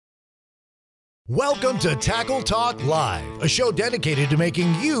Welcome to Tackle Talk Live, a show dedicated to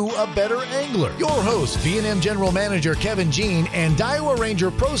making you a better angler. Your host, V&M General Manager Kevin Jean and Daiwa Ranger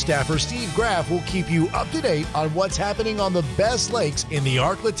Pro Staffer Steve Graff will keep you up to date on what's happening on the best lakes in the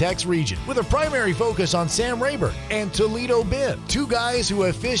Ark-La-Tex region, with a primary focus on Sam Rayburn and Toledo Bend, two guys who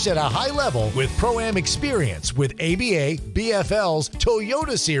have fished at a high level with Pro-Am experience with ABA, BFLs,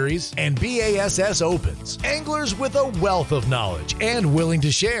 Toyota Series, and BASS Opens. Anglers with a wealth of knowledge and willing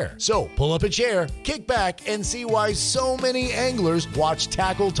to share. So pull up a chair, kick back, and see why so many anglers watch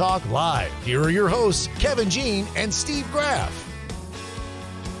Tackle Talk Live. Here are your hosts, Kevin Jean and Steve Graff.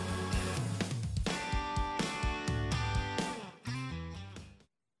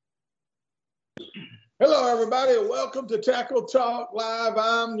 Hello, everybody, and welcome to Tackle Talk Live.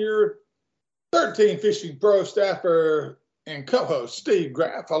 I'm your 13 Fishing Pro Staffer and co-host, Steve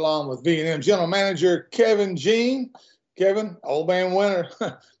Graff, along with V&M General Manager Kevin Jean. Kevin, Old Man Winter,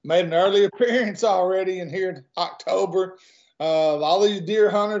 made an early appearance already in here in October. All these deer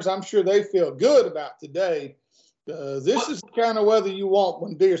hunters, I'm sure they feel good about today. This is the kind of weather you want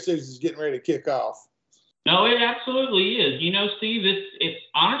when deer season is getting ready to kick off. No, it absolutely is. You know, Steve, it's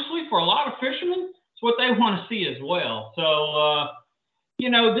honestly, for a lot of fishermen, it's what they want to see as well. So, you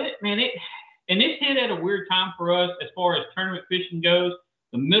know, this hit at a weird time for us as far as tournament fishing goes.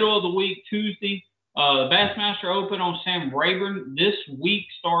 The middle of the week, Tuesday. The Bassmaster Open on Sam Rayburn this week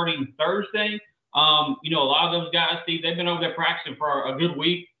starting Thursday. You know, a lot of those guys, Steve, they've been over there practicing for a good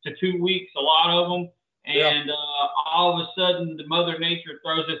week to 2 weeks, a lot of them. And all of a sudden, the Mother Nature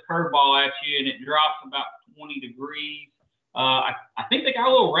throws this curveball at you, and it drops about 20 degrees. I think they got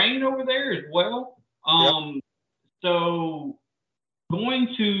a little rain over there as well. So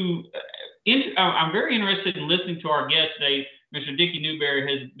I'm very interested in listening to our guest today. Mr. Dicky NEWBERRY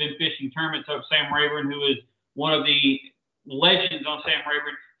has been fishing tournaments of Sam Rayburn, who is one of the legends on Sam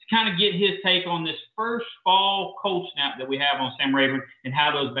Rayburn, to kind of get his take on this first fall cold snap that we have on Sam Rayburn and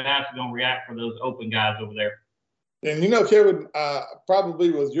how those bass are going to react for those open guys over there. And, you know, Kevin,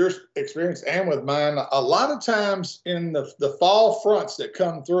 probably with your experience and with mine, a lot of times in the fall fronts that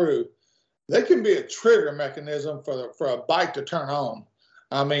come through, they can be a trigger mechanism for a bite to turn on.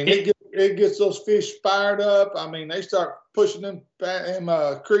 I mean, it gets those fish fired up. I mean, they start pushing them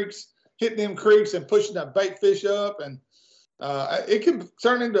creeks, hitting them creeks and pushing that bait fish up. And it can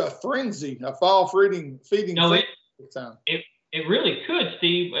turn into a frenzy, a fall feeding no, it really could,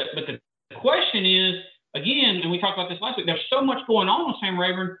 Steve. But the question is, again, and we talked about this last week, there's so much going on Sam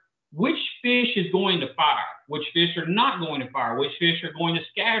Rayburn. Which fish is going to fire? Which fish are not going to fire? Which fish are going to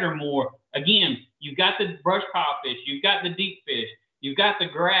scatter more? Again, you've got the brush pile fish. You've got the deep fish. You've got the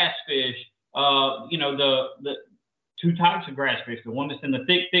grass fish, you know, the two types of grass fish, the one that's in the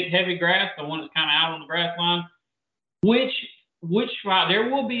thick, heavy grass, the one that's kind of out on the grass line. There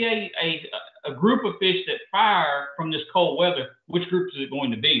will be a group of fish that fire from this cold weather. Which group is it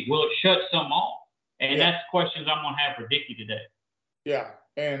going to be? Will it shut some off? And that's questions I'm going to have for Dicky today. Yeah,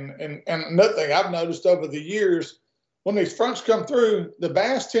 and another thing I've noticed over the years, when these fronts come through, the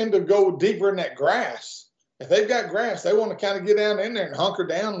bass tend to go deeper in that grass. If they've got grass, they want to kind of get down in there and hunker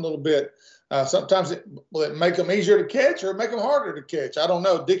down a little bit. Sometimes it make them easier to catch or make them harder to catch. I don't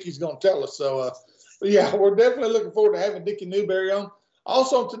know. Dicky's going to tell us. So, yeah, we're definitely looking forward to having Dicky NEWBERRY on.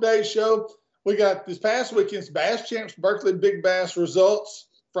 Also on today's show, we got this past weekend's Bass Champs Berkeley Big Bass results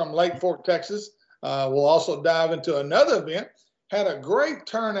from Lake Fork, Texas. We'll also dive into another event. Had a great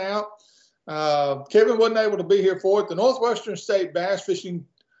turnout. Kevin wasn't able to be here for it. The Northwestern State Bass Fishing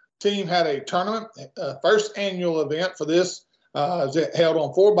team had a tournament, first annual event for this, held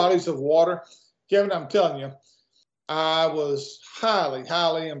on 4 bodies of water. Kevin, I'm telling you, I was highly,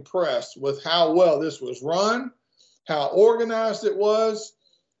 highly impressed with how well this was run, how organized it was.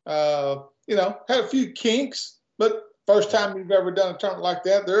 You know, had a few kinks, but first time you've ever done a tournament like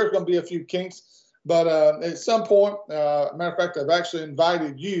that, there's going to be a few kinks. But at some point, matter of fact, I've actually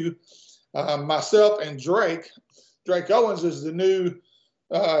invited you, myself and Drake. Drake Owens is the new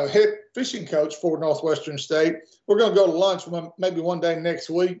head fishing coach for Northwestern State. We're going to go to lunch maybe one day next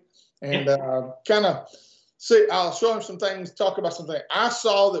week and kind of see. I'll show him some things, talk about some things I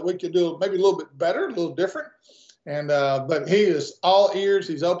saw that we could do maybe a little bit better, a little different. And but he is all ears.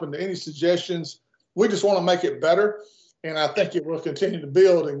 He's open to any suggestions. We just want to make it better, and I think it will continue to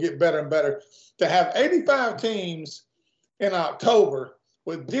build and get better and better. To have 85 teams in October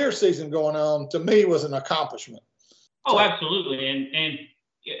with deer season going on, to me, was an accomplishment. Oh, absolutely. And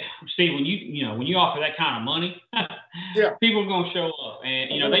Steve, when you offer that kind of money, people are going to show up.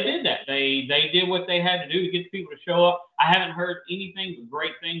 And, they did that. They did what they had to do to get people to show up. I haven't heard anything but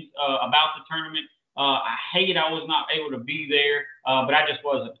great things about the tournament. I hate I was not able to be there, but I just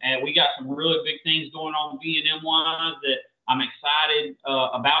wasn't. And we got some really big things going on B&M wise that I'm excited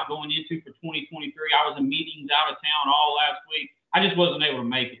about going into for 2023. I was in meetings out of town all last week. I just wasn't able to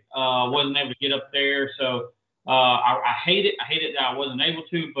make it. Wasn't able to get up there. So I hate it. I hate it that I wasn't able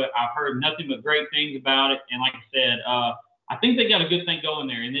to, but I've heard nothing but great things about it. And like I said, I think they got a good thing going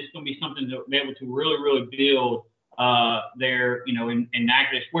there, and it's going to be something to be able to really, really build there, you know, in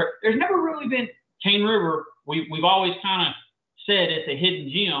Natchitoches, where there's never really been Cane River. We've always kind of said it's a hidden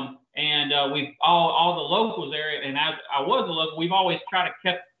gem, and we've all the locals there, and as I was a local, we've always tried to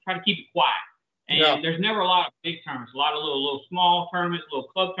keep it quiet. And there's never a lot of big tournaments, a lot of little small tournaments, little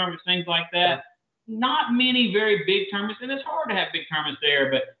club tournaments, things like that. Not many very big tournaments, and it's hard to have big tournaments there,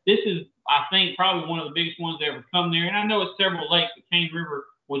 but this is, I think, probably one of the biggest ones that ever come there. And I know it's several lakes, but Cane River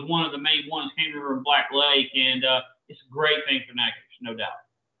was one of the main ones, Cane River and Black Lake, and it's a great thing for Natchitoches, no doubt.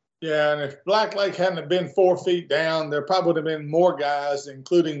 Yeah, and if Black Lake hadn't been 4 feet down, there probably would have been more guys,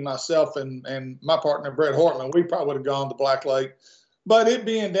 including myself and my partner, Brett Hortland. We probably would have gone to Black Lake. But it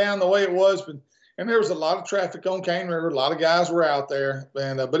being down the way it was, and there was a lot of traffic on Cane River, a lot of guys were out there,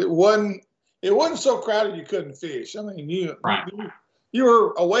 and but it wasn't so crowded you couldn't fish. I mean, you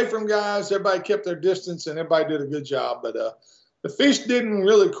were away from guys, everybody kept their distance, and everybody did a good job. But the fish didn't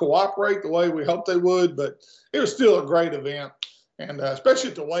really cooperate the way we hoped they would, but it was still a great event. And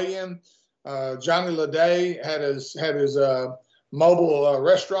especially at the weigh-in, Johnny Leday had his mobile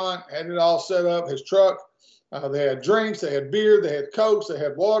restaurant, had it all set up, his truck. They had drinks, they had beer, they had Cokes, they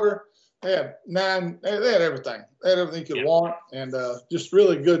had water. They had everything. They had everything you could want, and just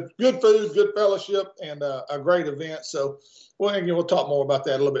really good food, good fellowship, and a great event. So we'll talk more about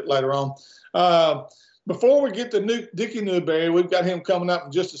that a little bit later on. Before we get to Dicky Newberry, we've got him coming up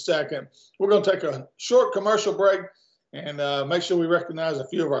in just a second. We're going to take a short commercial break and make sure we recognize a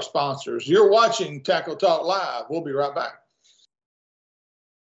few of our sponsors. You're watching Tackle Talk Live. We'll be right back.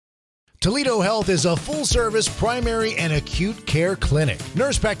 Toledo Health is a full-service primary and acute care clinic.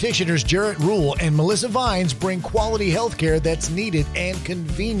 Nurse practitioners Jarrett Rule and Melissa Vines bring quality health care that's needed and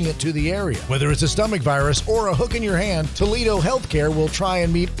convenient to the area. Whether it's a stomach virus or a hook in your hand, Toledo Healthcare will try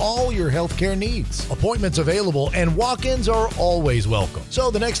and meet all your health care needs. Appointments available and walk-ins are always welcome.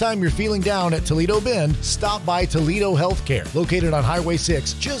 So the next time you're feeling down at Toledo Bend, stop by Toledo Healthcare, located on Highway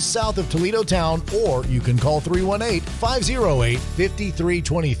 6, just south of Toledo Town, or you can call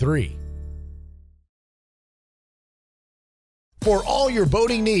 318-508-5323. For all your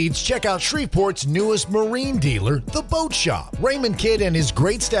boating needs, check out Shreveport's newest marine dealer, The Boat Shop. Raymond Kidd and his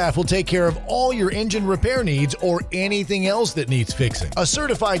great staff will take care of all your engine repair needs or anything else that needs fixing. A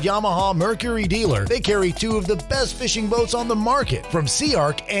certified Yamaha Mercury dealer, they carry two of the best fishing boats on the market from Sea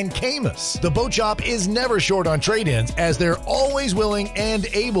Arc and Camus. The Boat Shop is never short on trade-ins, as they're always willing and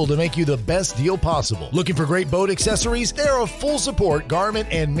able to make you the best deal possible. Looking for great boat accessories? They're a full support Garment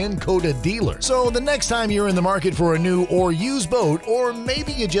and Minn Kota dealer. So the next time you're in the market for a new or used boat, or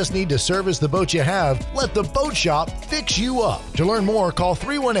maybe you just need to service the boat you have, let the Boat Shop fix you up. To learn more, call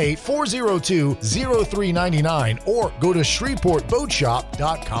 318-402-0399 or go to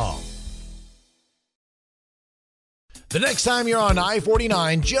ShreveportBoatShop.com. The next time you're on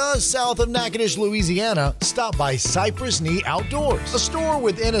I-49 just south of Natchitoches, Louisiana, stop by Cypress Knee Outdoors. A store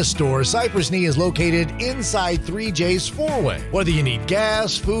within a store, Cypress Knee is located inside 3J's four-way. Whether you need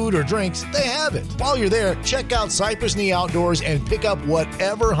gas, food, or drinks, they have it. While you're there, check out Cypress Knee Outdoors and pick up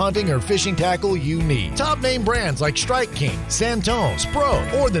whatever hunting or fishing tackle you need. Top name brands like Strike King, Santones, Pro,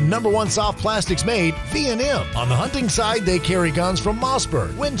 or the #1 soft plastics made, V&M. On the hunting side, they carry guns from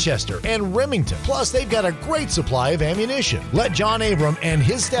Mossberg, Winchester, and Remington. Plus, they've got a great supply of ammunition. Let John Abram and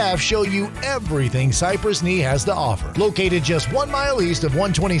his staff show you everything Cypress Knee has to offer. Located just 1 mile east of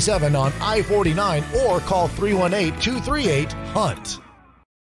 127 on I-49, or call 318-238-HUNT.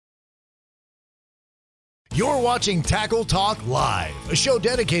 You're watching Tackle Talk Live, a show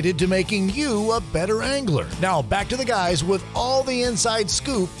dedicated to making you a better angler. Now back to the guys with all the inside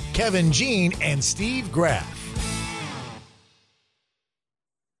scoop, Kevin Jean and Steve Graff.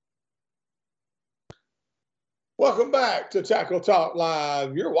 Welcome back to Tackle Talk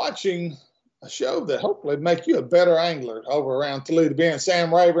Live. You're watching a show that hopefully make you a better angler over around Toledo Bend,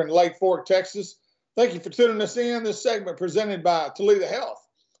 Sam Rayburn, Lake Fork, Texas. Thank you for tuning us in. This segment presented by Toledo Health,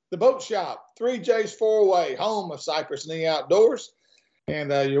 The Boat Shop, 3J's Four-Way, home of Cypress Knee Outdoors,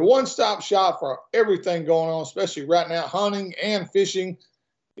 and your one-stop shop for everything going on, especially right now, hunting and fishing.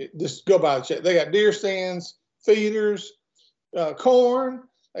 Just go by the check. They got deer stands, feeders, corn.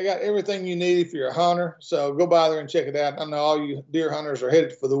 They got everything you need if you're a hunter. So go by there and check it out. I know all you deer hunters are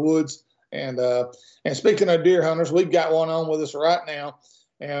headed for the woods. And speaking of deer hunters, we've got one on with us right now.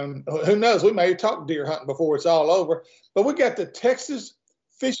 And who knows, we may talk deer hunting before it's all over. But we got the Texas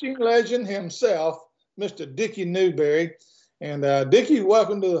fishing legend himself, Mr. Dicky Newberry. And Dicky,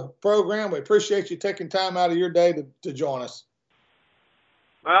 welcome to the program. We appreciate you taking time out of your day to join us.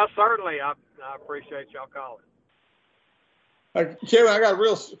 Well, certainly. I appreciate y'all calling. Kevin, I got a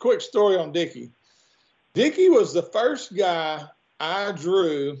real quick story on Dicky. Dicky was the first guy I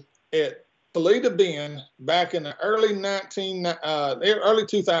drew at Toledo Bend back in the early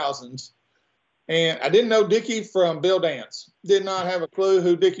 2000s. And I didn't know Dicky from Bill Dance. Did not have a clue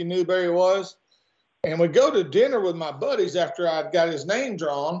who Dicky Newberry was. And we go to dinner with my buddies after I'd got his name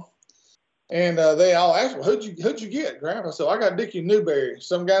drawn. And they all asked me, who'd you get, Grandpa? So I got Dicky Newberry,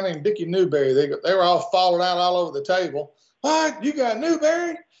 some guy named Dicky Newberry. They were all falling out all over the table. What? You got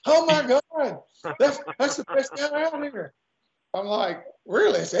Newberry? Oh, my God. That's the best guy out here. I'm like,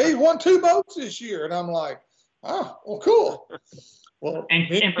 really? They say, he won 2 boats this year. And I'm like, oh, well, cool. Well, and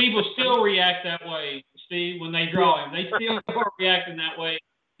people still react that way, Steve, when they draw him. They still are reacting that way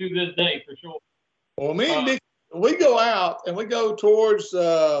to this day, for sure. Well, me and Dick, we go out and we go towards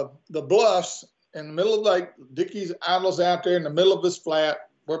the bluffs in the middle of the lake. Dicky's idle's out there in the middle of this flat.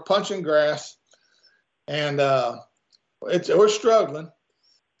 We're punching grass, and we're struggling.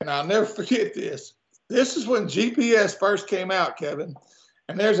 And I'll never forget this. This is when GPS first came out, Kevin.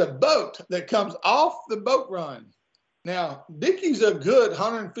 And there's a boat that comes off the boat run. Now, Dicky's a good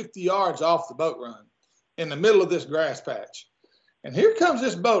 150 yards off the boat run in the middle of this grass patch. And here comes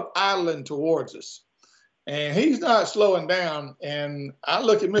this boat idling towards us. And he's not slowing down. And I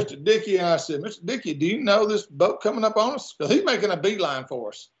look at Mr. Dickey and I said, Mr. Dickey, do you know this boat coming up on us? Because he's making a beeline for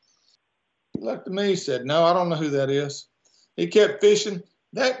us. He looked at me, he said, no, I don't know who that is. He kept fishing.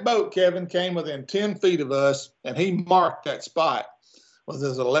 That boat, Kevin, came within 10 feet of us, and he marked that spot with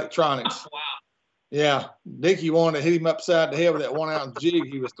his electronics. Oh, wow. Yeah, Dickey wanted to hit him upside the head with that 1 ounce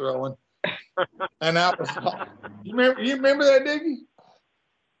jig he was throwing. And I was, you remember that, Dickey?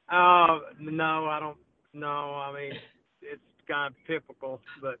 No, I don't. No, I mean, it's kind of typical,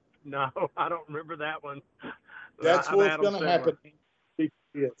 but no, I don't remember that one. That's what's going to happen.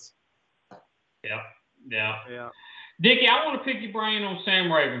 Yes. Yeah. Dicky, I want to pick your brain on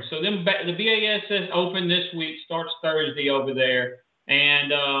Sam Rayburn. So the BASS Open this week starts Thursday over there,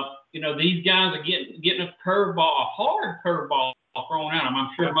 and these guys are getting a hard curveball thrown at them. I'm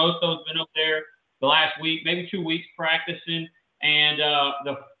sure most of them's been up there the last week, maybe 2 weeks practicing. And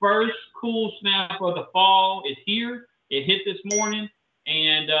the first cool snap of the fall is here. It hit this morning,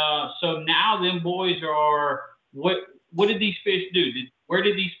 and so now them boys are. What did these fish do? Where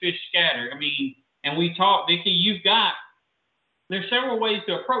did these fish scatter? I mean. And we talked, Dicky, there's several ways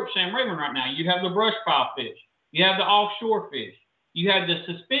to approach Sam Rayburn right now. You have the brush pile fish. You have the offshore fish. You have the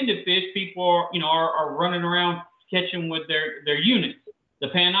suspended fish people are running around catching with their units, the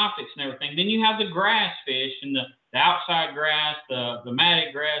Panoptics and everything. Then you have the grass fish and the outside grass, the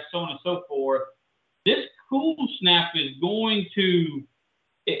matted grass, so on and so forth. This cool snap is going to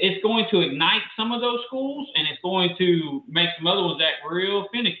ignite some of those schools, and it's going to make some other ones act real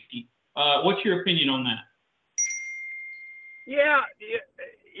finicky. What's your opinion on that? Yeah,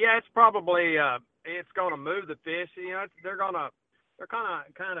 it's probably it's going to move the fish. They're kind of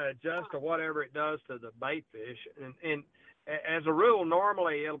adjust to whatever it does to the bait fish, and as a rule,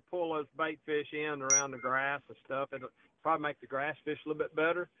 normally it'll pull those bait fish in around the grass and stuff. It'll probably make the grass fish a little bit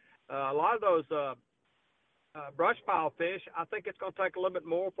better. A lot of those brush pile fish, I think it's going to take a little bit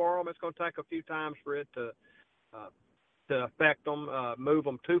more for them. It's going to take a few times for it to affect them, move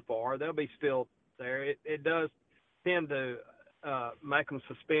them too far. They'll be still there. It does tend to make them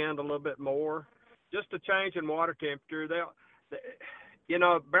suspend a little bit more. Just a change in water temperature.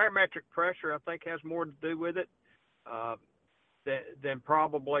 Barometric pressure, I think, has more to do with it than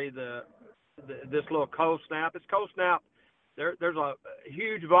probably this little cold snap. It's cold snap. There's a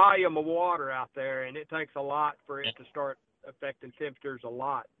huge volume of water out there, and it takes a lot for it to start affecting temperatures a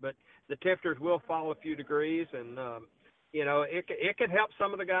lot. But the temperatures will fall a few degrees, and it can help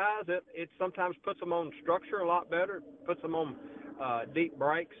some of the guys. It sometimes puts them on structure a lot better, puts them on deep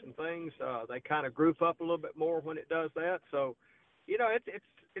breaks and things. They kind of group up a little bit more when it does that. So,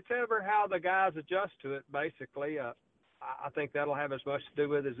 it's ever how the guys adjust to it, basically. I think that'll have as much to do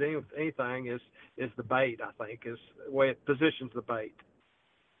with as anything is the bait, I think, is the way it positions the bait.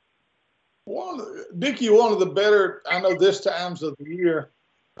 Dicky, one of the better, I know this times of the year,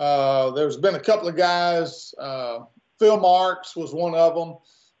 there's been a couple of guys, Phil Marks was one of them.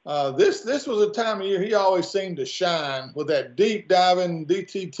 This was a time of year he always seemed to shine with that deep diving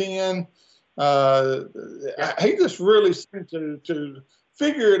DT10. He just really seemed to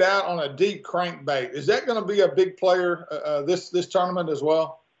figure it out on a deep crankbait. Is that going to be a big player this tournament as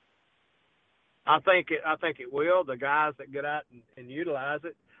well? I think it will. The guys that get out and utilize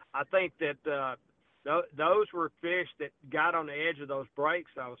it. I think that those were fish that got on the edge of those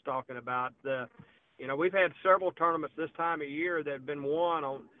breaks I was talking about. We've had several tournaments this time of year that have been won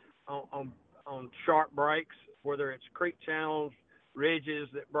on sharp breaks, whether it's creek channels, ridges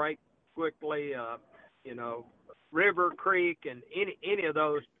that break quickly, river, creek, and any of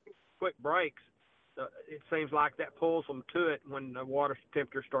those quick breaks. It seems like that pulls them to it when the water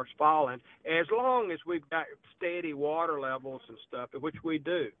temperature starts falling, as long as we've got steady water levels and stuff, which we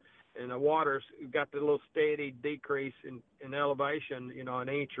do. And the water's got the little steady decrease in elevation, an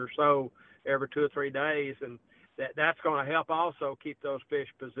inch or so every 2 or 3 days, and that's going to help also keep those fish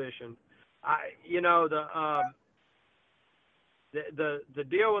positioned. The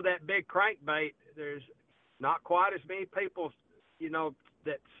deal with that big crankbait, there's not quite as many people,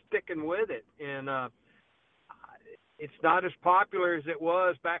 that's sticking with it, and it's not as popular as it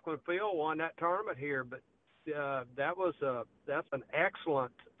was back when Phil won that tournament here. But that's an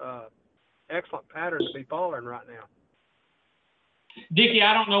excellent pattern to be following right now. Dicky,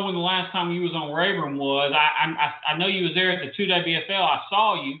 I don't know when the last time you was on RAYBURN was. I know you was there at the 2-day BFL. I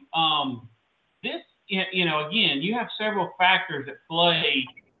saw you. Again, you have several factors that play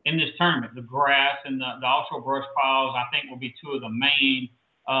in this tournament. The grass and the offshore brush piles, I think, will be two of the main,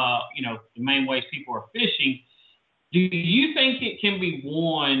 the main ways people are fishing. Do you think it can be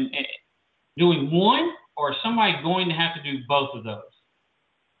won doing one, or is somebody going to have to do both of those?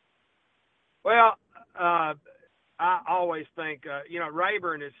 Well, I always think,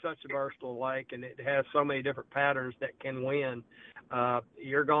 RAYBURN is such a versatile lake, and it has so many different patterns that can win.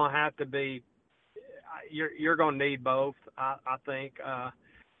 You're going to have to be, you're going to need both, I think.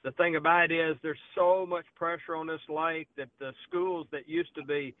 The thing about it is there's so much pressure on this lake that the schools that used to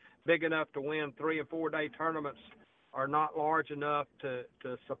be big enough to win 3- and 4-day tournaments are not large enough to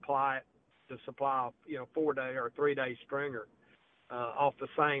supply 4-day or 3-day stringer off the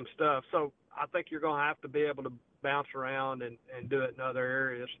same stuff. So I think you're going to have to be able to bounce around and do it in other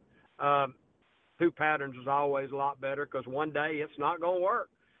areas. Two patterns is always a lot better because one day it's not going to work.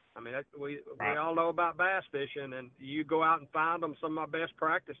 I mean, we all know about bass fishing, and you go out and find them. Some of my best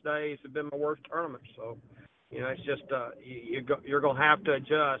practice days have been my worst tournaments. So, it's just you're going to have to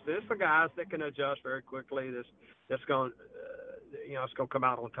adjust. There's the guys that can adjust very quickly. That's going, it's going to come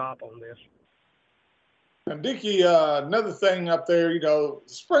out on top on this. And Dicky, another thing up there,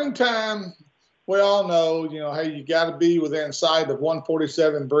 springtime. We all know, hey, you got to be within sight of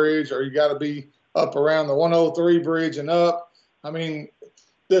 147 bridge, or you got to be up around the 103 bridge and up. I mean,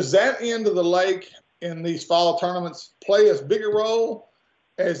 does that end of the lake in these fall tournaments play as big a role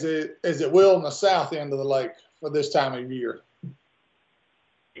as it will in the south end of the lake for this time of year?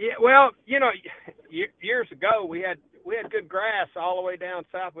 Yeah, well, years ago we had good grass all the way down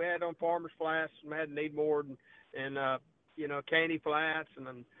south. We had on Farmers Flats, and we had Needmore and Caney Flats and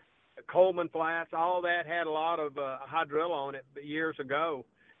then Coleman Flats. All that had a lot of hydrilla on it years ago,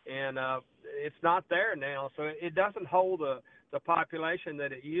 and it's not there now. So it doesn't hold the population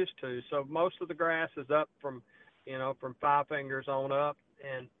that it used to. So most of the grass is up from 5 fingers on up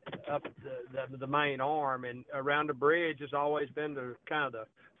and up the main arm, and around the bridge has always been the kind of the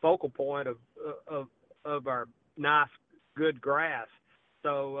focal point of our nice, good grass.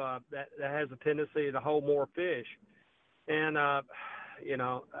 So that has a tendency to hold more fish. And I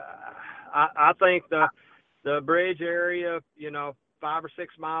think the bridge area, 5 or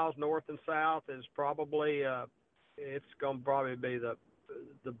 6 miles north and south is probably it's going to probably be the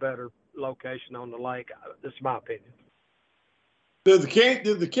better location on the lake. This is my opinion. Did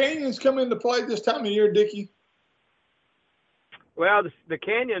the canyons come into play this time of year, Dicky? Well, the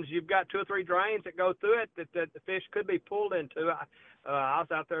canyons, you've got 2 or 3 drains that go through it that the fish could be pulled into. I was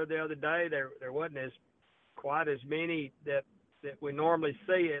out there the other day. There wasn't quite as many that we normally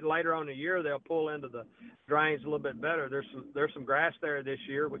see. Later on in the year, they'll pull into the drains a little bit better. There's some grass there this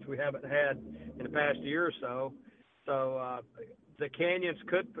year, which we haven't had in the past year or so. So the canyons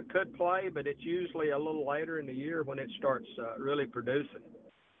could play, but it's usually a little later in the year when it starts really producing.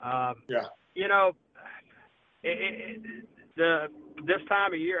 This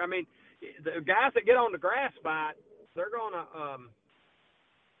time of year, I mean, the guys that get on the grass bite, they're gonna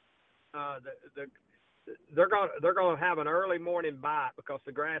have an early morning bite because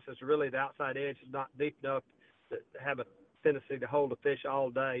the grass is really, the outside edge is not deep enough to have a tendency to hold a fish all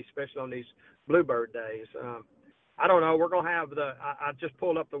day, especially on these bluebird days. I don't know. We're going to have I just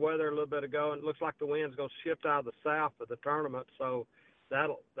pulled up the weather a little bit ago, and it looks like the wind's going to shift out of the south for the tournament, so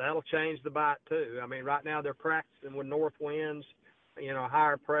that'll change the bite too. I mean, right now they're practicing with north winds,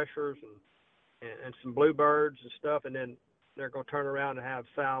 higher pressures and some bluebirds and stuff, and then they're going to turn around and have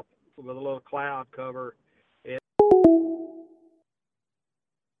south with a little cloud cover.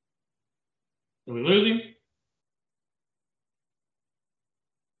 Did we lose him?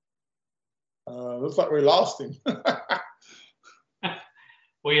 Looks like we lost him. I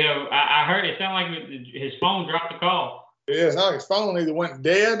heard it sound like his phone dropped the call. Yeah, it's not his phone either went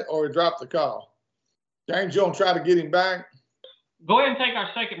dead or he dropped the call. James, you want to try to get him back? Go ahead and take our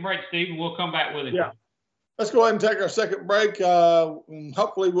second break, Steve, and we'll come back with it. Yeah. Let's go ahead and take our second break.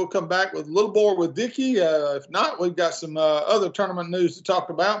 Hopefully we'll come back with a little more with Dicky. If not, we've got some other tournament news to talk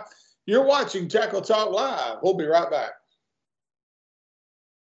about. You're watching Tackle Talk Live. We'll be right back.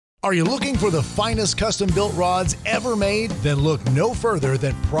 Are you looking for the finest custom-built rods ever made? Then look no further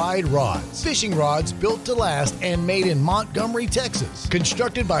than Pride Rods. Fishing rods built to last and made in Montgomery, Texas.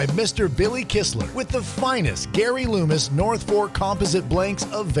 Constructed by Mr. Billy Kistler with the finest Gary Loomis North Fork composite blanks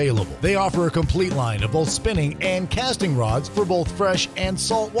available. They offer a complete line of both spinning and casting rods for both fresh and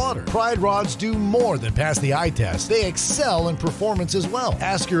salt water. Pride Rods do more than pass the eye test. They excel in performance as well.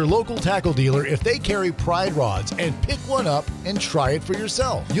 Ask your local tackle dealer if they carry Pride Rods and pick one up and try it for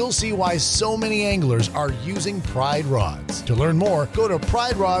yourself. You'll see why so many anglers are using Pride Rods. To learn more, go to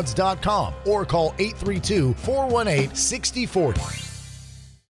priderods.com or call 832-418-6040.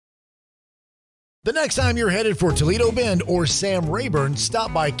 The next time you're headed for Toledo Bend or Sam Rayburn,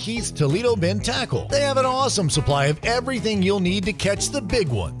 stop by Keith's Toledo Bend Tackle. They have an awesome supply of everything you'll need to catch the big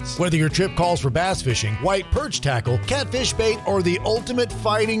ones. Whether your trip calls for bass fishing, white perch tackle, catfish bait, or the ultimate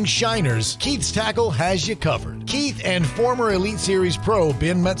fighting shiners, Keith's Tackle has you covered. Keith and former Elite Series pro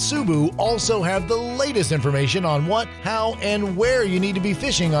Ben Matsubu also have the latest information on what, how, and where you need to be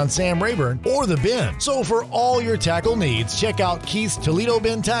fishing on Sam Rayburn or the Bend. So for all your tackle needs, check out Keith's Toledo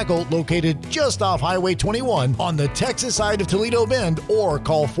Bend Tackle, located just off Highway 21 on the Texas side of Toledo Bend, or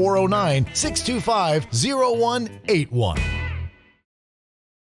call 409-625-0181.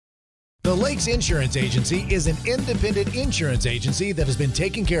 The Lakes Insurance Agency is an independent insurance agency that has been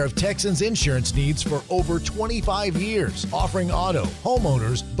taking care of Texans' insurance needs for over 25 years, offering auto,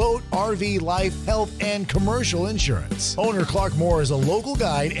 homeowners, boat, RV, life, health, and commercial insurance. Owner Clark Moore is a local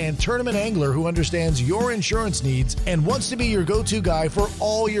guide and tournament angler who understands your insurance needs and wants to be your go-to guy for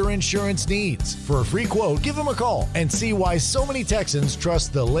all your insurance needs. For a free quote, give him a call and see why so many Texans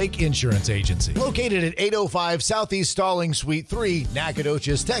trust the Lake Insurance Agency. Located at 805 Southeast Stalling Suite 3,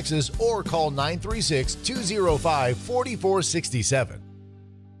 Nacogdoches, Texas, or call 936-205-4467.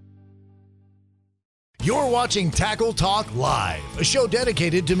 You're watching Tackle Talk Live, a show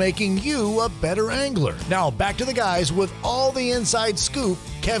dedicated to making you a better angler. Now back to the guys with all the inside scoop,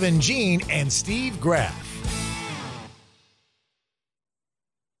 Kevin Jean and Steve Graff.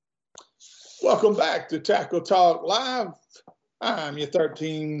 Welcome back to Tackle Talk Live. I'm your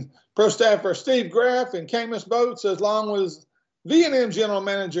 13 pro staffer, Steve Graff, and Camus Boats, along with V&M General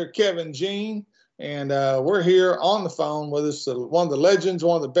Manager Kevin Jean, and we're here on the phone with us, one of the legends,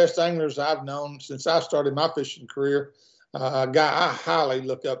 one of the best anglers I've known since I started my fishing career, a guy I highly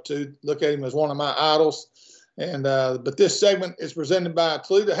look at him as one of my idols. And but this segment is presented by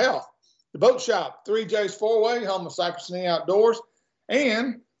Toledo Health, the Boat Shop, 3J's Four-Way, home of Cypress and Outdoors,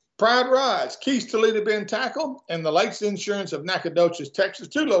 and Pride Rods, Keith's Toledo Bend Tackle, and the Lakes Insurance of Nacogdoches, Texas,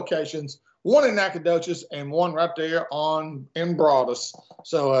 2 locations, one in Nacogdoches and one right there in Broadus.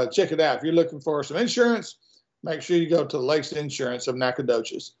 So check it out. If you're looking for some insurance, make sure you go to the Lakes Insurance of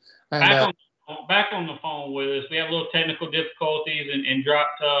Nacogdoches. And, back on the phone with us. We have a little technical difficulties and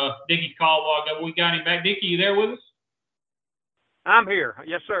dropped Dicky's call while ago. We got him back. Dicky, you there with us? I'm here.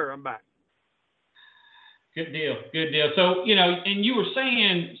 Yes, sir. I'm back. Good deal. Good deal. So, and you were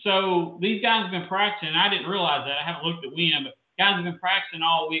saying, so these guys have been practicing. I didn't realize that. I haven't looked at wind, but guys have been practicing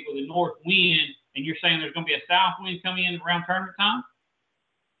all week with a north wind, and you're saying there's going to be a south wind coming in around tournament time?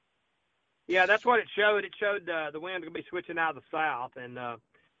 Yeah, that's what it showed. It showed the wind going to be switching out of the south, and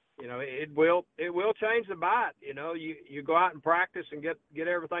it will change the bite. You go out and practice and get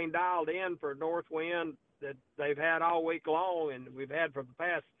everything dialed in for a north wind that they've had all week long, and we've had for the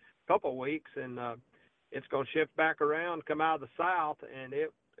past couple of weeks, and it's going to shift back around, come out of the south, and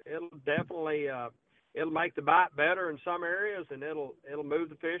it'll definitely it'll make the bite better in some areas, and it'll move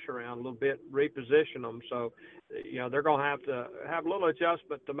the fish around a little bit, reposition them. So, they're going to have a little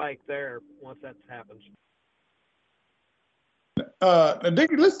adjustment to make there once that happens. Now,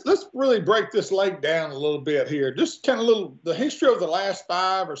 Dickie, let's really break this lake down a little bit here. Just kind of the history of the last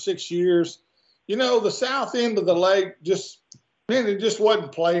 5 or 6 years. The south end of the lake it just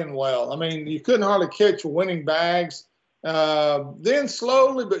wasn't playing well. I mean, you couldn't hardly catch winning bags. Then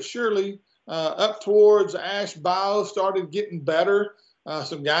slowly but surely, up towards Ash Bio started getting better.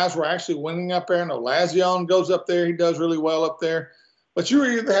 Some guys were actually winning up there. I know Lazion goes up there. He does really well up there. But you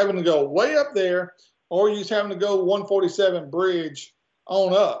were either having to go way up there or you're having to go 147 bridge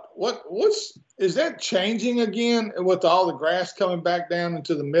on up. Is that changing again with all the grass coming back down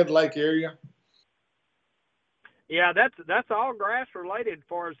into the mid-lake area? Yeah, that's all grass related as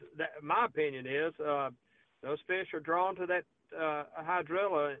far as that, my opinion is. Those fish are drawn to that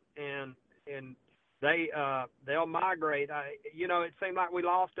hydrilla, and they'll migrate. It seemed like we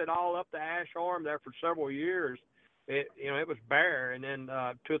lost it all up the Ash Arm there for several years. It was bare, and then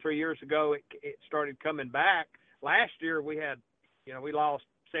 2 or 3 years ago it started coming back. Last year we had, we lost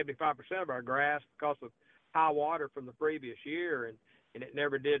 75% of our grass because of high water from the previous year, and it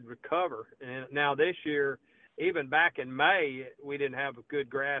never did recover. And now this year, even back in May, we didn't have a good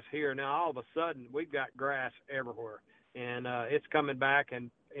grass here. Now all of a sudden we've got grass everywhere, and it's coming back in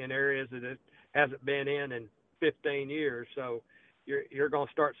areas that it hasn't been in 15 years. So you're going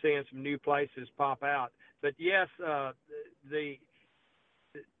to start seeing some new places pop out. But yes, the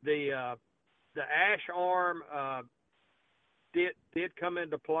Ash Arm did come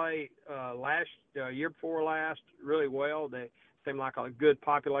into play year before last really well. They seemed like a good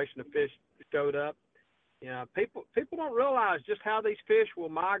population of fish showed up. People don't realize just how these fish will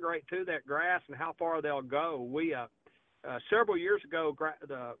migrate to that grass and how far they'll go. We several years ago,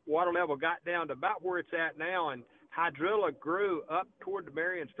 the water level got down to about where it's at now, and hydrilla grew up toward the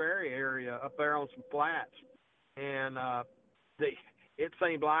Marion's Ferry area up there on some flats, and it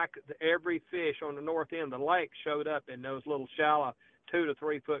seemed like every fish on the north end of the lake showed up in those little shallow 2 to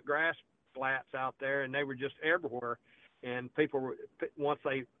 3 foot grass flats out there, and they were just everywhere. And people were, once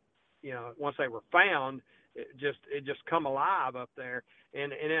they were found, it just come alive up there.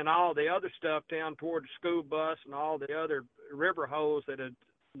 And then all the other stuff down toward the school bus and all the other river holes that had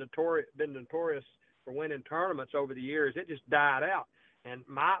been notorious for winning tournaments over the years, it just died out. And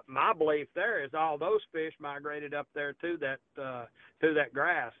my belief there is all those fish migrated up there to that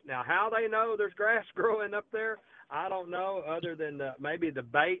grass. Now, how they know there's grass growing up there, I don't know, other than maybe the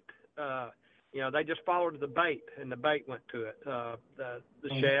bait. They just followed the bait, and the bait went to it. The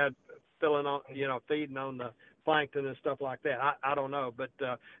shad filling on, feeding on the plankton and stuff like that. I don't know, but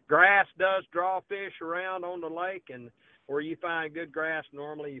grass does draw fish around on the lake, and where you find good grass,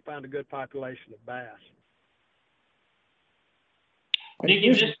 normally you find a good population of bass.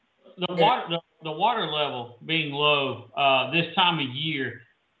 Dicky, the water level being low this time of year,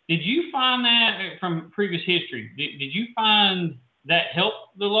 did you find that from previous history? Did you find that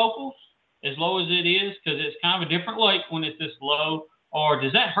helped the locals as low as it is? Because it's kind of a different lake when it's this low. Or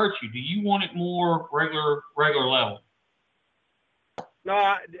does that hurt you? Do you want it more regular level? No,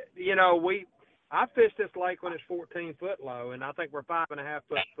 I fished this lake when it's 14 foot low, and I think we're 5.5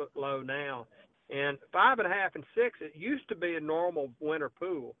 foot low now. And 5.5 and 6, it used to be a normal winter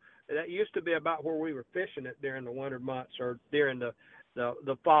pool. That used to be about where we were fishing it during the winter months or during the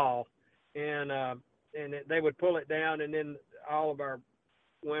fall. And they would pull it down, and then all of our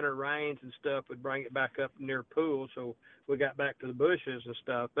winter rains and stuff would bring it back up near pool, so we got back to the bushes and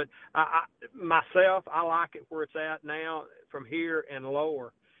stuff. But I like it where it's at now from here and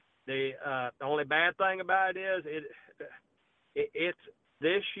lower. The only bad thing about it is it's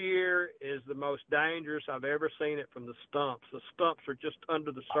this year is the most dangerous I've ever seen it from the stumps. The stumps are just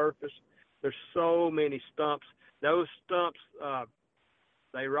under the surface. There's so many stumps. Those stumps,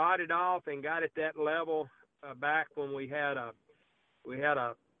 they rotted off and got at that level back when we had a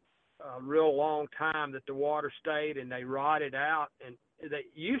real long time that the water stayed, and they rotted out. And they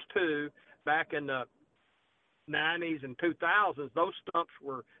used to, back in the 90s and 2000s, those stumps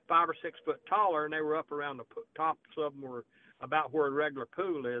were 5 or 6 foot taller, and they were up around the tops of them were about where a regular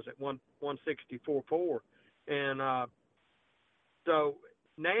pool is at 164.4. And so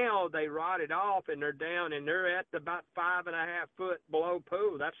now they rotted off, and they're down, and they're at about 5.5 foot below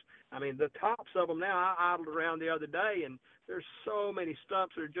pool. The tops of them now, I idled around the other day, and there's so many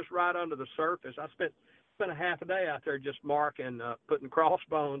stumps that are just right under the surface. I spent a half a day out there just marking, putting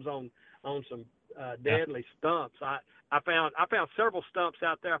crossbones on some deadly stumps. I found several stumps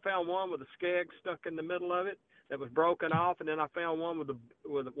out there. I found one with a skeg stuck in the middle of it that was broken off, and then I found one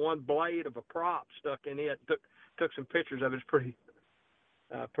with one blade of a prop stuck in it. Took some pictures of it. It's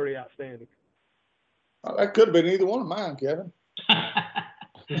pretty outstanding. Well, that could have been either one of mine, Kevin.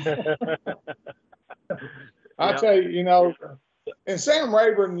 I'll tell you, and Sam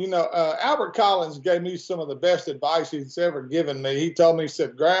Rayburn, Albert Collins gave me some of the best advice he's ever given me. He told me, he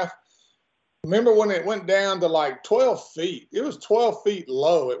said, Graf, remember when it went down to like 12 feet? It was 12 feet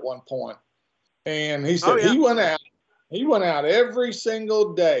low at one point. And he said he went out every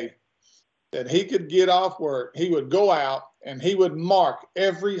single day that he could get off work, he would go out and he would mark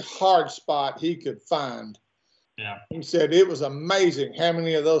every hard spot he could find. Yeah. He said it was amazing how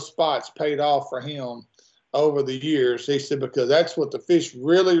many of those spots paid off for him over the years. He said, because that's what the fish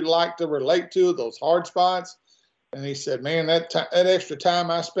really like to relate to, those hard spots. And he said, man, that extra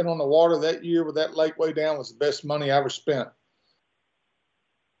time I spent on the water that year with that lake way down was the best money I ever spent.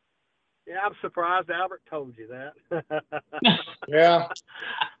 Yeah, I'm surprised Albert told you that. Yeah.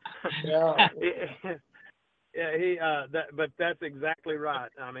 Yeah. Yeah, but that's exactly right.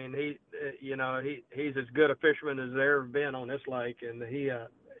 I mean, he's as good a fisherman as there ever been on this lake, and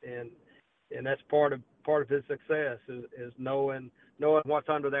and that's part of his success is knowing what's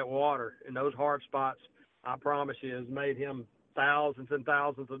under that water, and those hard spots, I promise you, has made him thousands and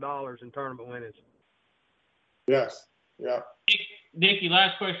thousands of dollars in tournament winnings. Yes. Yeah. Dicky,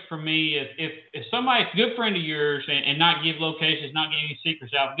 last question for me is if somebody's a good friend of yours and not give locations, not give any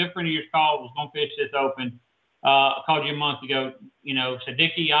secrets out, a good friend of yours called, was going to fish this open, I called you a month ago, said,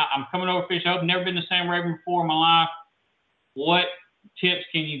 Dicky, I'm coming over to fish open, never been to Sam Rayburn before in my life. What tips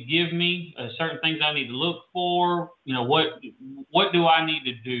can you give me? Certain things I need to look for? What do I need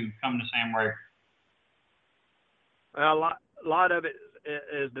to do coming to Sam Rayburn? Well, a lot of it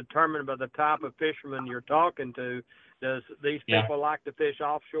is determined by the type of fisherman you're talking to. Does these people like to fish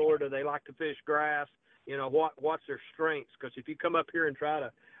offshore? Do they like to fish grass? What's their strengths? Because if you come up here and try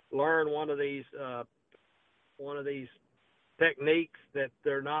to learn one of these techniques that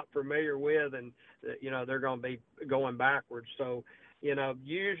they're not familiar with, and they're going to be going backwards. So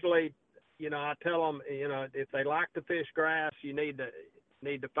usually I tell them if they like to fish grass, you need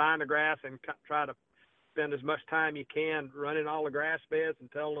to find the grass and try to spend as much time you can running all the grass beds,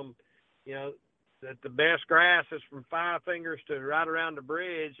 and tell them that the best grass is from 5 Fingers to right around the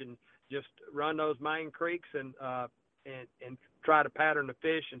bridge, and just run those main creeks and try to pattern the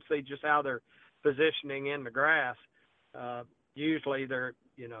fish and see just how they're positioning in the grass. Usually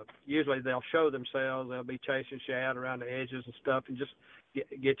they'll show themselves. They'll be chasing shad around the edges and stuff, and just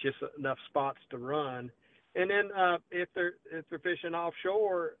get you enough spots to run. And then if they're fishing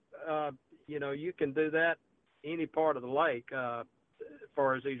offshore, you can do that any part of the lake, as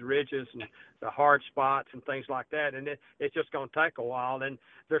far as these ridges and the hard spots and things like that. And it's just going to take a while. And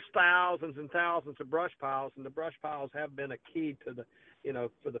there's thousands and thousands of brush piles, and the brush piles have been a key to the,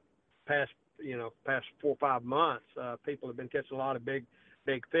 for the past 4 or 5 months. People have been catching a lot of big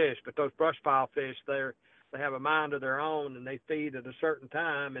fish, but those brush pile fish, they have a mind of their own, and they feed at a certain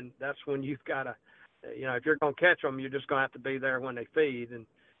time. And that's when you've got to, if you're going to catch them, you're just going to have to be there when they feed. And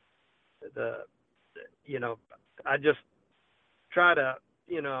I just try to,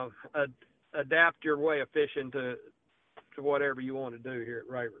 adapt your way of fishing to whatever you want to do here at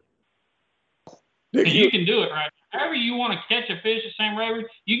Rayburn. You can do it right. However you want to catch a fish at Sam Rayburn,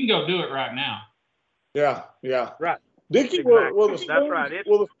 you can go do it right now. Yeah, yeah. Right. Dicky, exactly. will the spoon, that's right.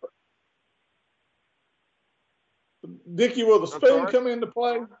 Dicky, will the spoon come into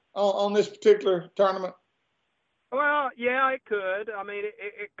play on this particular tournament? Well, yeah, it could. I mean,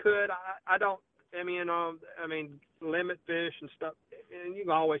 it could. I don't. I mean, limit fish and stuff, and you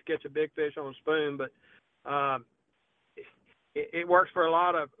can always catch a big fish on a spoon, but it works for a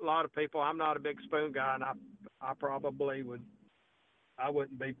lot of people. I'm not a big spoon guy, and I probably wouldn't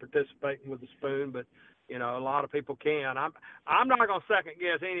be participating with the spoon, but a lot of people can. I'm not going to second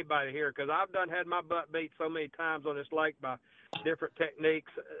guess anybody here, because I've had my butt beat so many times on this lake by different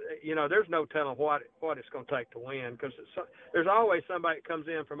techniques. There's no telling what it's going to take to win, because there's always somebody that comes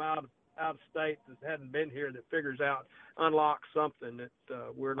in from out of state that hadn't been here that figures out, unlocks something that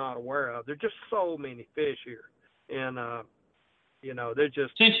we're not aware of. There's just so many fish here, and there's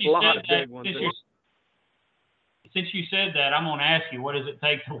just a lot of big ones. Since you said that, I'm going to ask you, what does it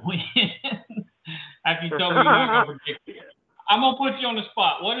take to win? After you told me you're not going to predict it. I'm going to put you on the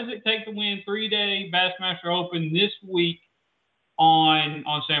spot. What does it take to win 3-day Bassmaster Open this week on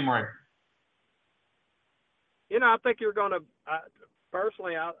Sam Rayburn? I think you're going to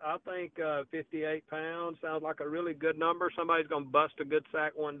personally, I think 58 pounds sounds like a really good number. Somebody's going to bust a good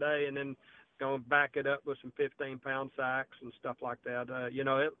sack one day and then going to back it up with some 15-pound sacks and stuff like that.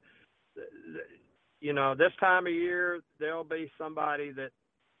 This time of year, there'll be somebody that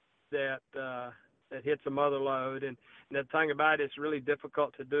hits a mother load. And the thing about it, it's really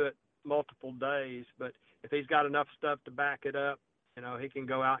difficult to do it multiple days. But if he's got enough stuff to back it up, he can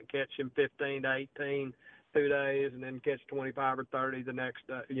go out and catch him 15 to 18 2 days, and then catch 25 or 30 the next,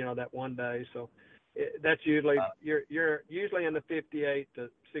 that one day. So that's usually you're usually in the 58 to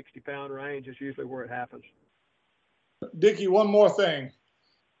 60 pound range is usually where it happens. Dicky, one more thing.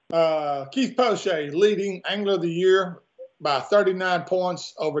 Keith Poche, leading Angler of the Year by 39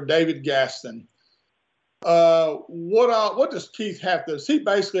 points over David Gaston. What does Keith have to? Does he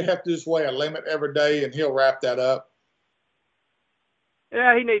basically have to just weigh a limit every day and he'll wrap that up?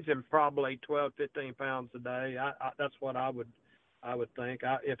 Yeah, he needs him probably 12, 15 pounds a day. That's what I would think.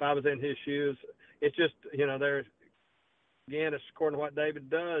 If I was in his shoes, it's just, there's, again, it's according to what David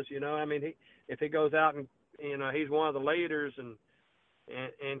does. I mean, if he goes out and, he's one of the leaders and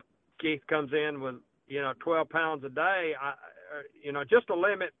Keith comes in with, 12 pounds a day, just a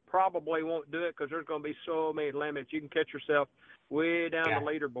limit probably won't do it because there's going to be so many limits. You can catch yourself way down the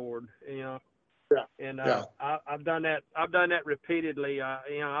leaderboard, Yeah. And I've done that. I've done that repeatedly. I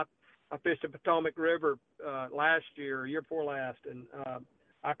fished the Potomac River last year, or year before last, and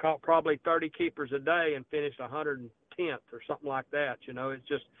I caught probably 30 keepers a day and finished 110th or something like that. It's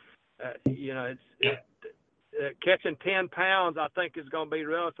just, catching 10 pounds, I think, is going to be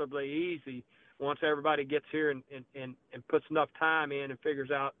relatively easy once everybody gets here and puts enough time in and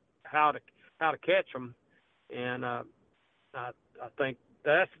figures out how to catch them. And I think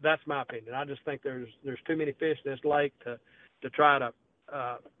that's my opinion. I just think there's too many fish in this lake to try to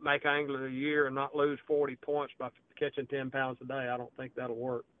make Angler of the Year and not lose 40 points by catching 10 pounds a day. I don't think that'll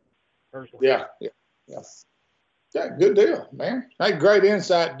work, personally. Yeah. Yeah, good deal, man. Hey, great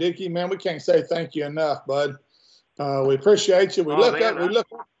insight, Dickie. Man, we can't say thank you enough, bud. We appreciate you.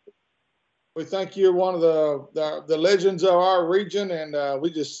 We think you're one of the legends of our region, and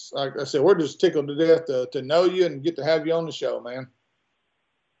we just, like I said, we're just tickled to death to know you and get to have you on the show, man.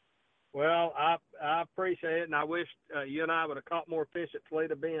 Well, I appreciate it, and I wish you and I would have caught more fish at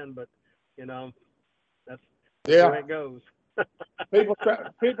Toledo Bend, but that's the way it goes. people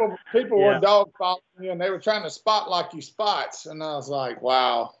were dog following you, and they were trying to spot like you spots, and I was like,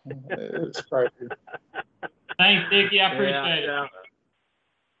 wow, it's crazy. Thanks, Dickie. I appreciate it.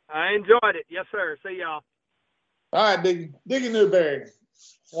 I enjoyed it. Yes, sir. See y'all. All right, Dickie Newberry,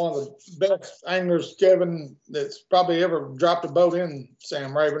 one of the best anglers, Kevin, that's probably ever dropped a boat in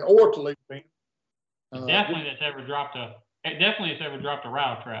Sam Rayburn or Toledo Bend. Definitely has ever dropped a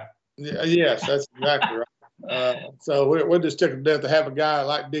rattle trap. Yes, that's exactly right. So we're just tickled to death to have a guy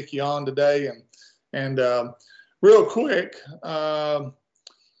like Dickie on today. And real quick,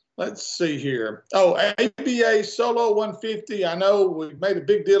 let's see here. Oh, ABA Solo 150. I know we made a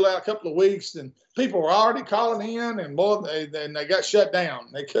big deal out a couple of weeks, and people were already calling in, and boy, they got shut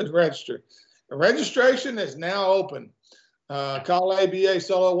down. They couldn't register. The registration is now open. Call ABA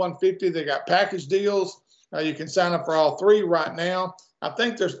Solo 150. They got package deals. You can sign up for all three right now. I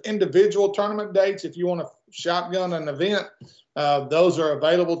think there's individual tournament dates if you want to shotgun an event. Those are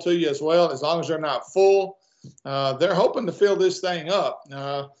available to you as well, as long as they're not full. They're hoping to fill this thing up.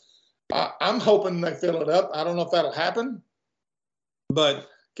 I'm hoping they fill it up. I don't know if that'll happen. But,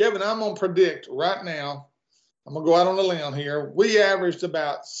 Kevin, I'm going to predict right now, I'm going to go out on a limb here. We averaged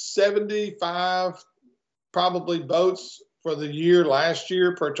about 75 probably boats for the year last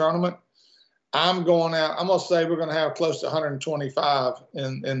year per tournament. I'm going to say we're going to have close to 125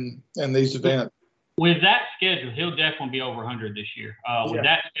 in these events. With that schedule, he'll definitely be over 100 this year. With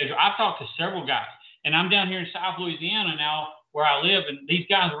that schedule, I've talked to several guys, and I'm down here in South Louisiana now where I live, and these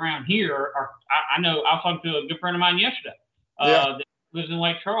guys around here I know, I was talking to a good friend of mine yesterday that lives in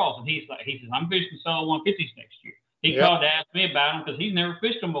Lake Charles, and he says, I'm fishing Solo 150s next year. He called to ask me about them because he's never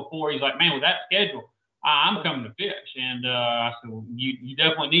fished them before. He's like, man, with that schedule, I'm coming to fish. And I said, well, you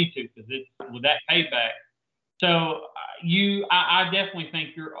definitely need to, because it's with that payback. So I definitely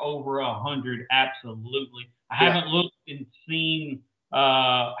think you're over 100. Absolutely. I haven't looked and seen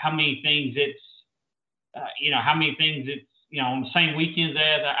how many things it's on the same weekends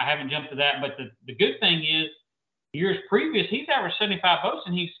as. I haven't jumped to that. But the good thing is, years previous, he's averaged 75 boats,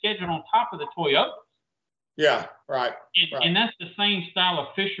 and he's scheduled on top of the Toyotas. Yeah, right. And that's the same style of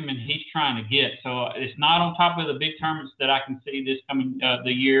fisherman he's trying to get. So it's not on top of the big tournaments that I can see this coming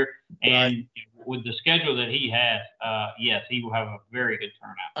the year. And with the schedule that he has, yes, he will have a very good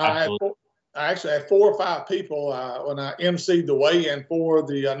turnout. I actually had 4 or 5 people when I emceed the weigh-in for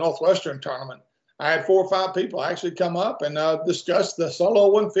the Northwestern tournament. I had 4 or 5 people actually come up and discuss the Solo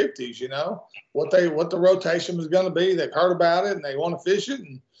 150s, what the rotation was going to be. They've heard about it and they want to fish it.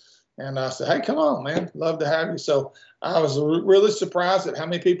 And I said, hey, come on, man. Love to have you. So I was really surprised at how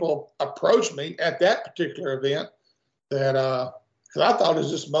many people approached me at that particular event that because I thought it was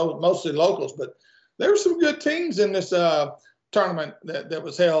just mostly locals. But there were some good teams in this tournament that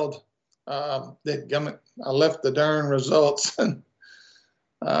was held. I left the darn results.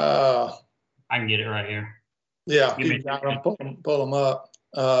 I can get it right here. Yeah, pull them up.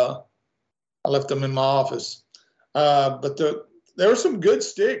 I left them in my office. But there were some good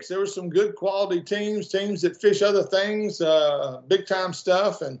sticks. There were some good quality teams that fish other things, big time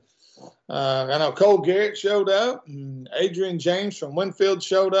stuff. And I know Cole Garrett showed up, and Adrian James from Winfield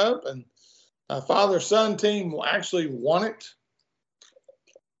showed up, and father-son team actually won it.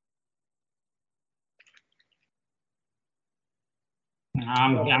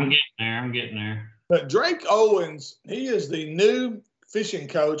 I'm getting there. I'm getting there. But Drake Owens, he is the new fishing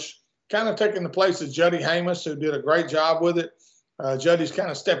coach, kind of taking the place of Juddy Hamus, who did a great job with it. Juddy's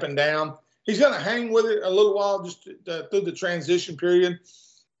kind of stepping down. He's going to hang with it a little while just through the transition period.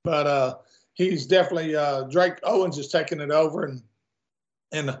 But he's definitely Drake Owens is taking it over,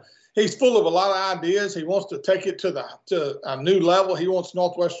 and he's full of a lot of ideas. He wants to take it to a new level. He wants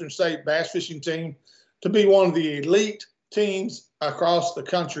Northwestern State bass fishing team to be one of the elite teams across the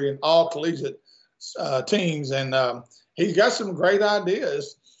country in all collegiate teams. And he's got some great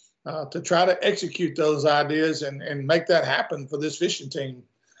ideas to try to execute those ideas and make that happen for this fishing team.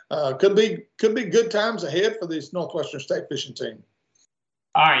 Could be good times ahead for this Northwestern State fishing team.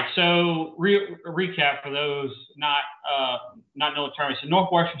 All right, so recap for those not knowing the tournament. So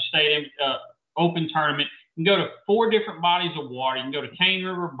Northwestern State Open Tournament. You can go to 4 different bodies of water. You can go to Cane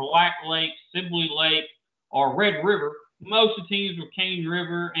River, Black Lake, Sibley Lake, or Red River. Most of the teams were Cane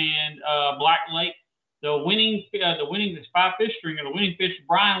River and Black Lake. The winning is 5 fish stringer. The winning fish,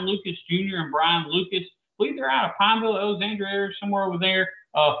 Brian Lucas Jr. and Brian Lucas. I believe they're out of Pineville, Alexandria area, somewhere over there.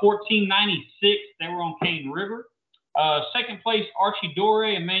 1496. They were on Cane River. Second place, Archie Dore,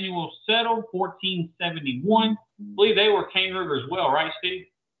 Emmanuel Settle, 1471. I believe they were Cane River as well, right, Steve?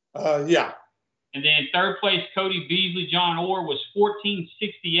 Yeah. And then third place, Cody Beasley, John Orr was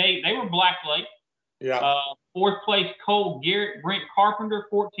 1468. They were Black Lake. Yeah. Fourth place, Cole Garrett, Brent Carpenter,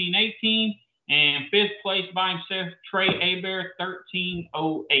 1418. And fifth place by himself, Trey Hebert,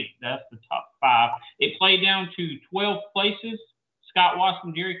 1308. That's the top 5. It played down to 12 places. Scott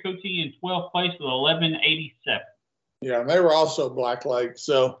Watson, Jerry Cote in 12th place with 1187. Yeah, and they were also Black Lake.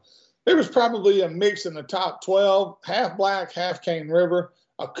 So there was probably a mix in the top 12, half Black, half Cane River.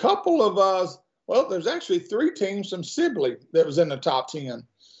 A couple of us, well, there's actually 3 teams from Sibley that was in the top 10.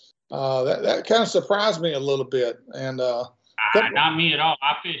 That kind of surprised me a little bit. And not me at all.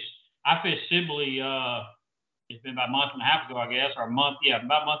 I fished Sibley. It's been about a month and a half ago, I guess, or a month. Yeah,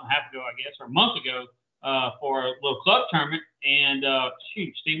 about a month and a half ago, I guess, or a month ago, for a little club tournament. And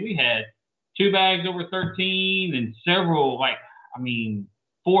shoot, Steve, we had 2 bags over 13 and several, 4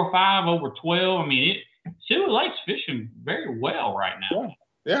 or 5 over 12. I mean, Sibley Lake's fishing very well right now.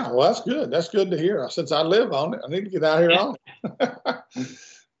 Yeah, well, that's good. That's good to hear. Since I live on it, I need to get out here on it.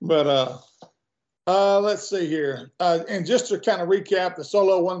 But let's see here. And just to kind of recap the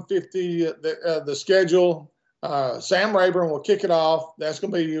Solo 150, the schedule, Sam Rayburn will kick it off. That's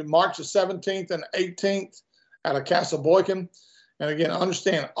going to be March the 17th and 18th out of Castle Boykin. And again,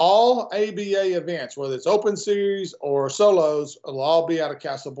 understand all ABA events, whether it's Open Series or Solos, will all be out of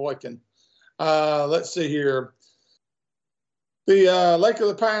Castle Boykin. Let's see here. The Lake of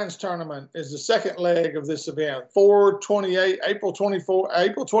the Pines tournament is the second leg of this event. April 28th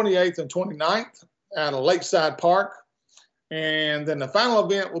and 29th out of Lakeside Park. And then the final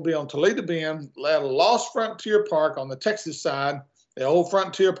event will be on Toledo Bend at Lost Frontier Park on the Texas side. The old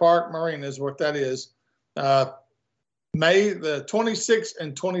Frontier Park Marina is what that is. May the 26th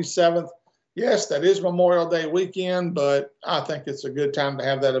and 27th. Yes, that is Memorial Day weekend, but I think it's a good time to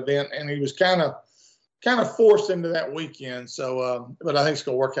have that event. And he was kind of forced into that weekend. So, but I think it's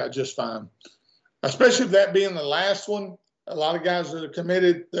going to work out just fine. Especially with that being the last one. A lot of guys that are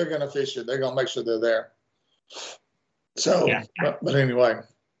committed, they're going to fish it. They're going to make sure they're there. So, yeah. But anyway.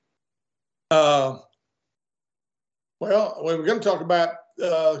 Well, we were going to talk about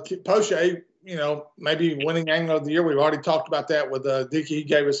Poche, maybe winning Angler of the Year. We've already talked about that with Dickey. He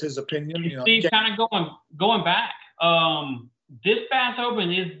gave us his opinion. Steve, kind of going back. This Bass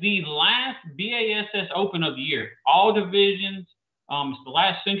Open is the last BASS Open of the year. All divisions. It's the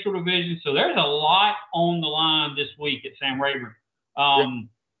last Central Division. So there's a lot on the line this week at Sam Rayburn.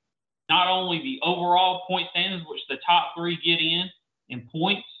 Not only the overall point standings, which the top 3 get in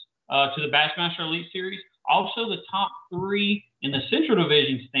points to the Bassmaster Elite Series, also the top 3 in the Central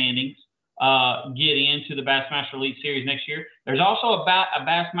Division standings get into the Bassmaster Elite Series next year. There's also a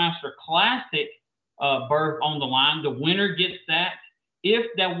Bassmaster Classic berth on the line. The winner gets that. If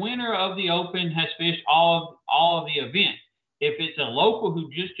the winner of the Open has fished all of the events. If it's a local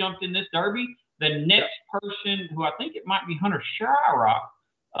who just jumped in this derby, the next person, who I think it might be Hunter Shyrock,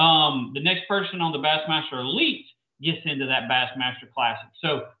 the next person on the Bassmaster Elite gets into that Bassmaster Classic.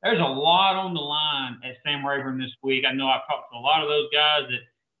 So there's a lot on the line at Sam Rayburn this week. I know I've talked to a lot of those guys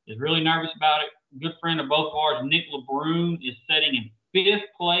that is really nervous about it. good friend of both of ours, Nick LeBrun, is sitting in 5th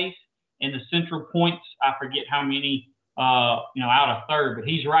place in the Central points. I forget how many, out of 3rd, but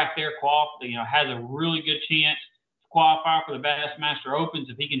he's right there. Has a really good chance to qualify for the Bassmaster Opens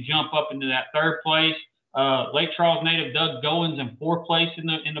if he can jump up into that 3rd place. Lake Charles native Doug Goins in 4th place in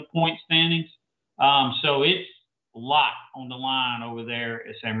the point standings. So it's a lot on the line over there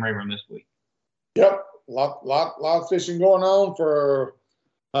at Sam Rayburn this week. Yep, lot of fishing going on for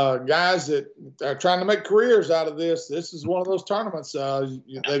guys that are trying to make careers out of this. This is one of those tournaments.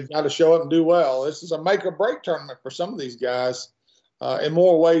 They've got to show up and do well. This is a make or break tournament for some of these guys in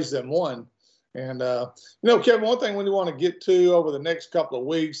more ways than one. And, Kevin, one thing we want to get to over the next couple of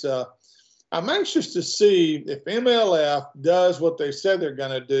weeks, I'm anxious to see if MLF does what they said they're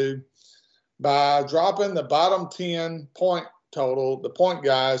going to do by dropping the bottom 10 point total, the point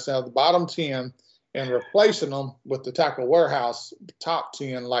guys, the bottom 10, and replacing them with the Tackle Warehouse top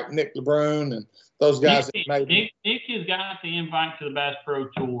 10, like Nick LeBrun and those guys. Nick has got the invite to the Bass Pro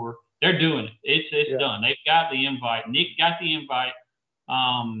Tour. They're doing it. It's done. They've got the invite. Nick got the invite.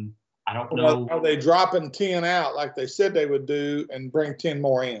 I don't know. Are they dropping 10 out like they said they would do and bring 10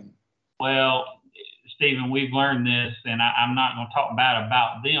 more in? Well, Stephen, we've learned this, and I'm not going to talk bad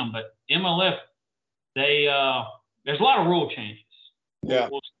about them, but MLF, there's a lot of rule changes. Yeah.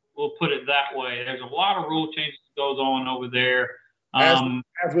 We'll put it that way. There's a lot of rule changes that goes on over there. As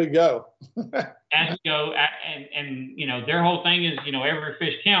we go. As we go. And their whole thing is, every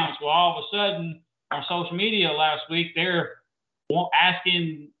fish counts. Well, all of a sudden on social media last week, they're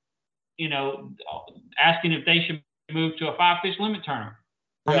asking if they should move to a 5-fish limit tournament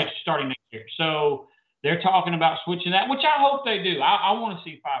starting next year. So they're talking about switching that, which I hope they do. I want to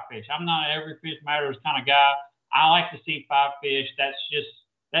see 5 fish. I'm not an every fish matters kind of guy. I like to see 5 fish.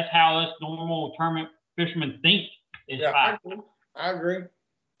 That's how us normal tournament fishermen think is 5. I agree.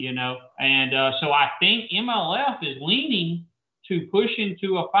 So I think MLF is leaning to push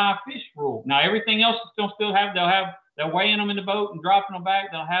into a 5-fish rule. Now everything else is they're weighing them in the boat and dropping them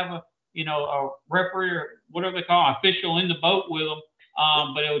back. They'll have a referee or whatever they call an official in the boat with them.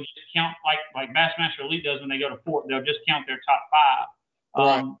 But it'll just count like Bassmaster Elite does when they go to port. They'll just count their top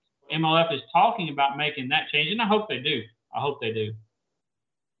 5. Right. MLF is talking about making that change, and I hope they do.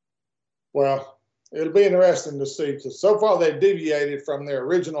 Well, it'll be interesting to see. So far, they've deviated from their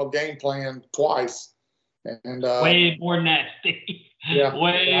original game plan twice. And way more than that, Steve. Yeah.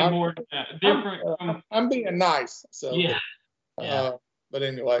 More than that. Different. I'm being nice. So yeah. But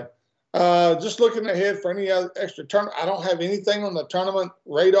anyway, just looking ahead for any other extra tournament. I don't have anything on the tournament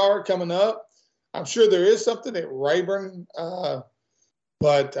radar coming up. I'm sure there is something at Rayburn,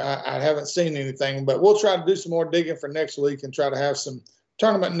 but I haven't seen anything. But we'll try to do some more digging for next week and try to have some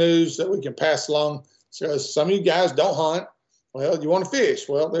tournament news that we can pass along. So some of you guys don't hunt. Well, you want to fish.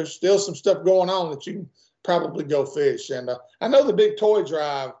 Well, there's still some stuff going on that you can probably go fish. And I know the big toy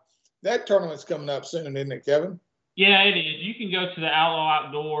drive, that tournament's coming up soon, isn't it, Kevin? Yeah, it is. You can go to the Outlaw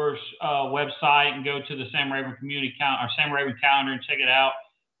Outdoors website and go to the Sam Rayburn community or Sam Rayburn calendar and check it out.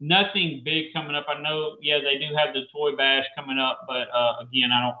 Nothing big coming up. I know, they do have the toy bash coming up, but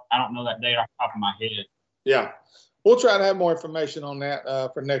again, I don't know that date off the top of my head. Yeah, we'll try to have more information on that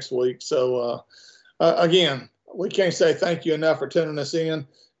for next week. So again, we can't say thank you enough for tuning us in.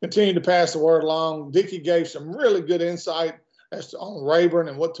 Continue to pass the word along. Dicky gave some really good insight on Rayburn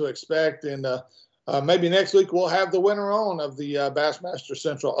and what to expect, and maybe next week we'll have the winner on of the Bassmaster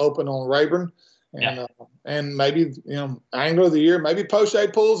Central Open on Rayburn, and maybe Angler of the Year. Maybe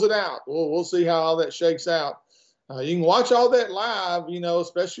Poche pulls it out. We'll see how all that shakes out. You can watch all that live,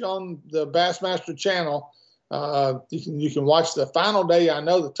 especially on the Bassmaster channel. You can watch the final day. I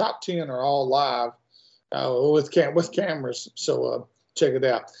know the top 10 are all live with cameras. So check it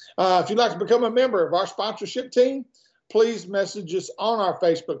out. If you'd like to become a member of our sponsorship team, please message us on our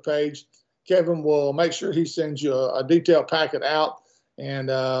Facebook page. Kevin will make sure he sends you a detailed packet out and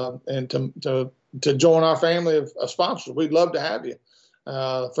to join our family of sponsors. We'd love to have you.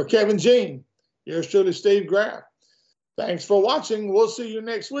 For Kevin Jean, yours truly, Steve Graff. Thanks for watching. We'll see you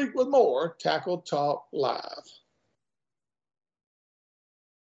next week with more Tackle Talk Live.